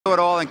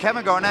and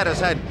Kevin Garnett has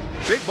had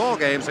big ball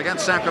games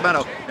against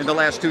Sacramento in the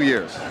last 2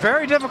 years.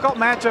 Very difficult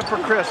matchup for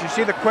Chris. You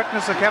see the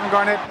quickness of Kevin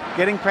Garnett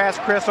getting past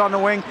Chris on the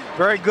wing.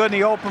 Very good in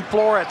the open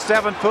floor at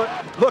 7 foot.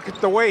 Look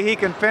at the way he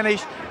can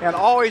finish, and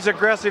always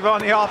aggressive on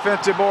the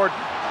offensive board.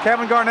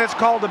 Kevin Garnett's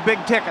called a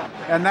big ticket,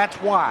 and that's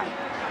why.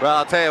 Well,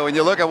 I'll tell you, when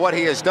you look at what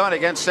he has done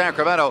against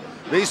Sacramento,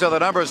 these are the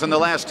numbers in the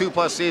last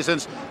 2+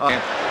 seasons.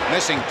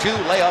 Missing 2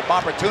 layup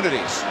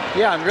opportunities.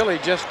 Yeah, and really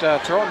just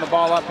throwing the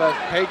ball up.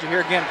 Page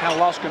here again kind of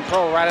lost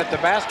control right at the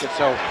basket.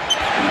 So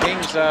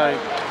Kings,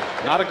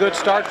 not a good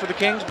start for the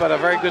Kings, but a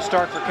very good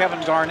start for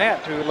Kevin Garnett,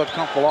 who looked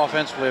comfortable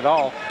offensively at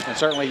all. And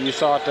certainly you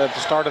saw it at the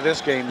start of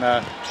this game,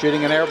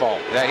 shooting an air ball.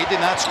 Yeah, he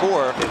did not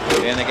score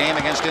in the game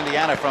against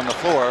Indiana from the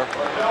floor.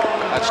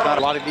 That's not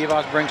a lot of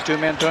Divas brings 2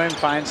 men to him,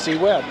 finds C.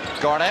 Webb.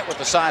 Garnett with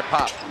the side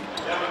pop.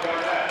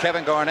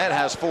 Kevin Garnett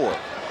has 4.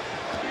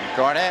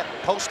 Garnett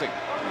posting.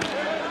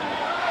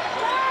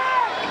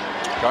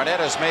 Garnett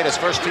has made his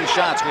first 2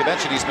 shots. We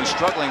mentioned he's been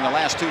struggling the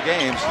last 2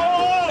 games,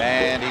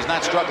 and he's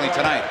not struggling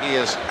tonight. He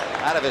is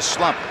out of his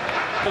slump.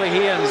 Really,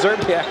 he and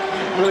Zerbiak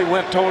really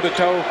went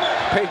toe-to-toe.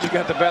 Page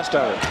got the best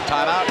of it.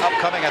 Timeout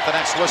upcoming at the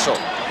next whistle.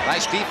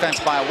 Nice defense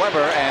by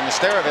Weber, and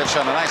Nesterovich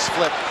on a nice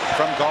flip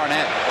from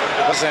Garnett.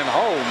 And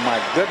oh my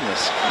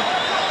goodness.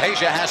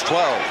 Asia has 12.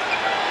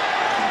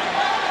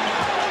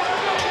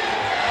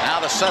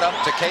 Now the setup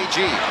to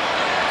KG.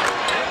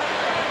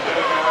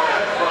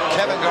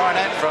 Kevin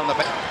Garnett from the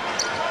bench.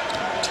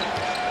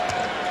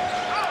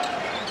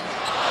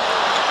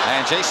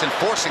 And Jason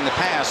forcing the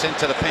pass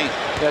into the paint.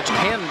 That's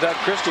pinned Doug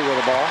Christie with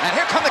the ball. And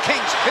here come the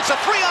Kings. It's a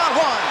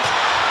 3-on-1.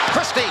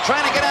 Christie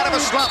trying to get out of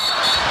a slump.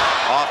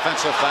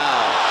 Offensive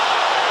foul.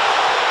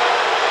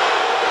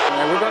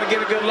 And we're going to get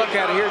a good look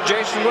at it here.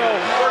 Jason Will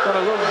got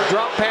a little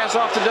drop pass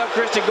off to Doug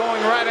Christie going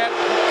right at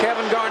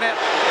Kevin Garnett.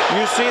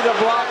 You see the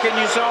block and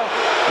you saw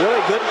really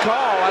good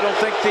call. I don't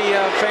think the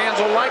fans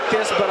will like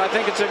this, but I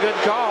think it's a good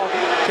call.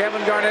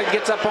 Kevin Garnett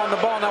gets up on the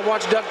ball. Now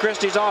watch Doug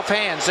Christie's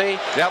offhand. See?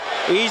 Yep.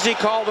 Easy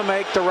call to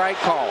make, the right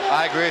call.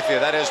 I agree with you.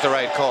 That is the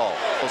right call.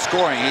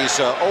 Scoring. He's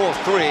 0 of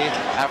 3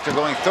 after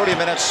going 30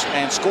 minutes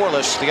and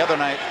scoreless the other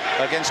night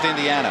against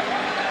Indiana.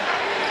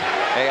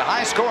 A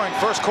high-scoring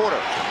first quarter.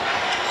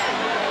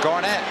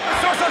 Garnett.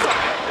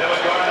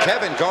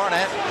 Kevin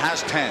Garnett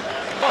has 10.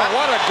 Oh,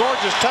 what a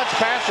gorgeous touch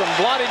pass from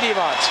Vlade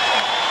Divac.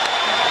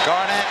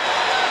 Garnett.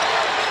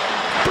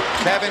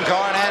 Kevin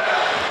Garnett.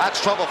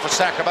 That's trouble for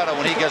Sacramento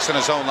when he gets in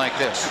a zone like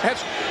this.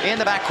 In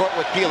the backcourt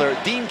with Peeler.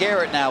 Dean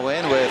Garrett now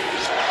in with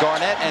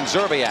Garnett and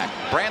Zerbiak.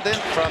 Brandon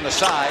from the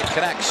side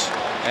connects.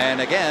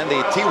 And again,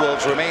 the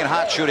T-Wolves remain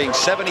hot, shooting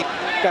 70.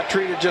 Got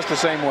treated just the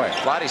same way.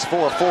 Vlade's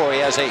 4 of 4. He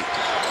has 8.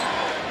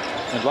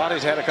 And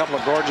Vlade's had a couple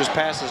of gorgeous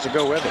passes to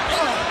go with it.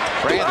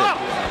 Brandon.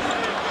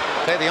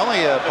 Okay, the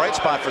only bright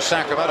spot for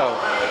Sacramento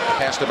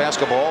past the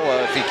basketball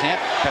if he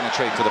can't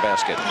penetrate to the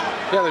basket.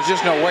 Yeah, there's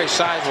just no way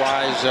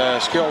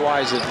size-wise,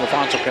 skill-wise that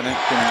LaFonso can.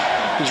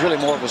 He's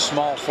really more of a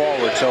small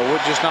forward, so it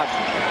would just not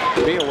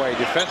be a way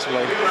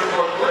defensively.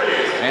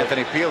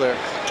 Anthony Peeler.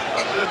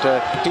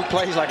 He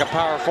plays like a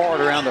power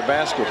forward around the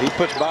basket. He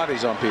puts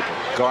bodies on people.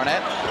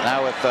 Garnett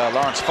now with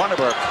Lawrence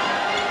Funderburk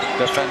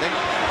defending.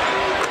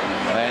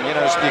 And, you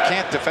know, you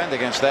can't defend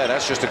against that.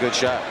 That's just a good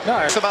shot. No,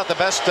 it's about the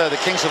best the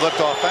Kings have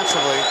looked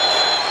offensively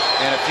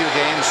in a few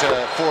games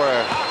for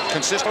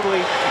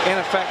consistently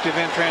ineffective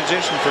in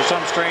transition for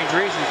some strange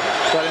reason.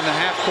 But in the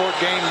half-court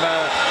game,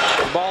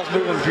 the ball's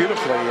moving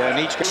beautifully in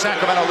each game.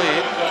 Sacramento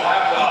lead.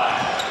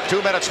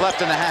 2 minutes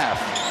left in the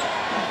half.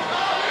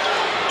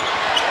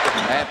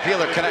 And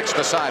Peeler connects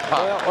the side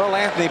pop. Well,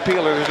 Anthony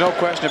Peeler, there's no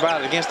question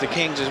about it, against the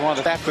Kings is one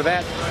of the. After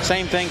that,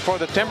 same thing for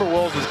the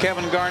Timberwolves with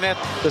Kevin Garnett,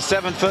 the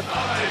 7-foot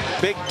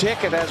big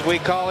ticket, as we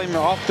call him,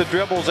 off the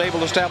dribbles, able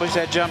to establish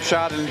that jump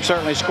shot, and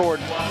certainly scored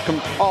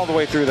all the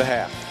way through the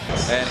half.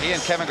 And he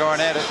and Kevin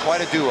Garnett are quite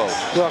a duo.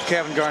 Well,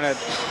 Kevin Garnett,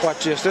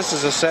 watch this. This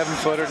is a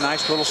 7-footer,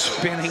 nice little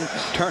spinning,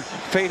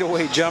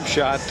 fadeaway jump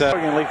shot.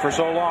 League for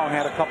so long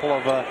had a couple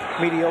of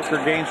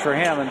mediocre games for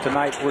him, and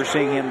tonight we're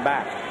seeing him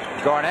back.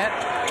 Garnett.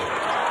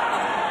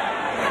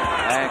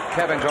 And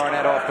Kevin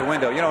Garnett off the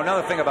window. You know,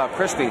 another thing about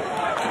Christie.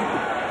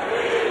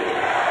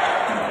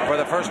 For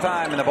the first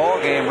time in the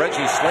ball game,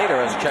 Reggie Slater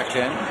has checked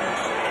in.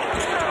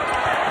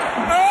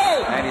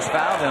 And he's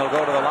fouled, and he'll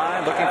go to the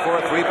line looking for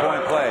a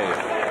 3-point play.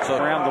 So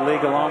around the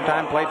league a long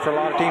time, played for a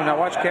lot of teams. Now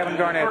watch Kevin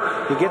Garnett.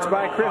 He gets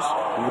by Chris,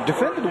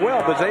 defended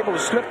well, but is able to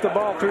slip the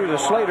ball through to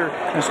Slater,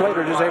 and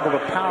Slater is able to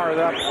power it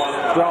up,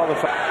 draw the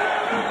foul.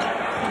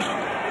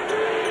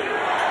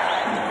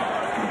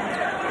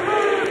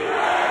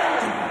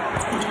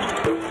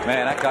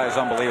 Man, that guy is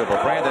unbelievable.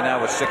 Brandon now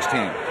with 16.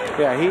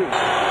 Yeah,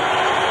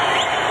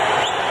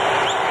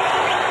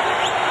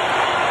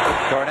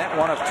 Garnett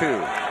 1 of 2.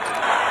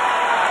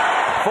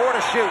 4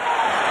 to shoot.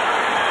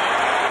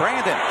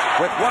 Brandon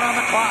with 1 on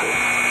the clock.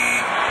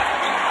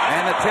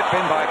 And the tip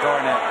in by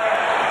Garnett.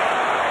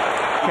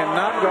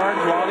 Cannot guard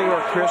Vlade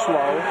or Chris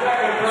Lowe.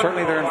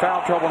 Certainly they're in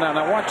foul trouble now.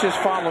 Now watch this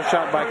follow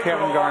shot by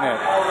Kevin Garnett.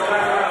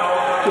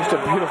 Just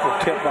a beautiful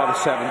tip by the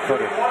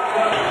 7-footer.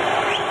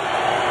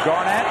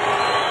 Garnett.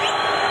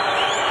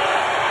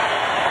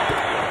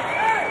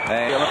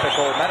 Olympic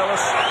gold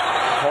medalist.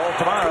 Call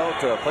tomorrow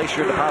to place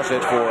your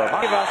deposit for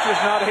Rivas is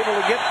not able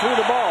to get through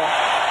the ball.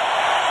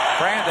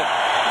 Brandon.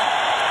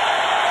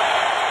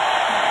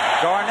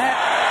 Garnett.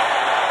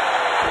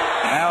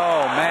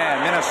 Oh,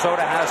 man,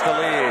 Minnesota has the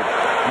lead.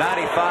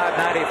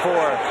 95-94.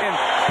 And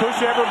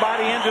push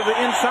everybody into the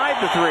inside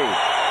the three.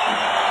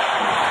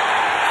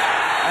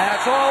 And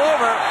it's all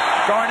over.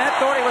 Garnett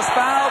thought he was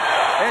fouled.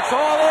 It's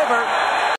all over.